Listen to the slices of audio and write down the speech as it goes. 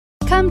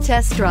Come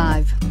test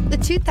drive the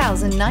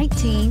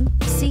 2019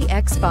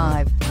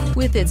 CX-5.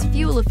 With its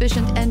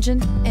fuel-efficient engine,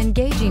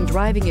 engaging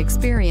driving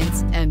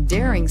experience, and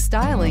daring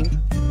styling,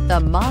 the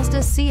Mazda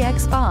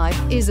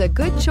CX-5 is a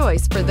good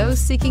choice for those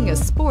seeking a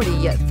sporty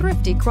yet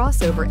thrifty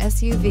crossover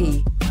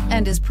SUV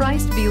and is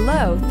priced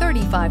below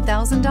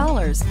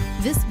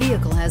 $35,000. This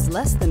vehicle has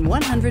less than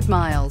 100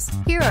 miles.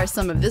 Here are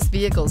some of this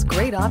vehicle's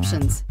great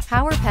options: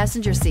 power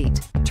passenger seat,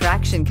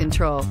 traction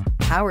control,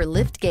 power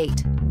lift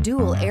gate,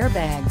 dual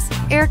airbags,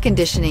 air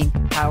conditioning,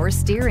 power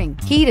steering,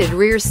 heated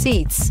rear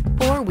seats,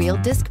 four-wheel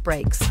disc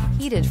brakes,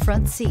 heated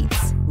front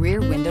seats, rear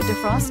window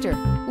defroster.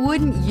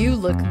 Wouldn't you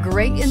look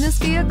great in this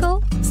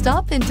vehicle?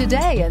 Stop in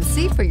today and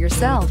see for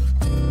yourself.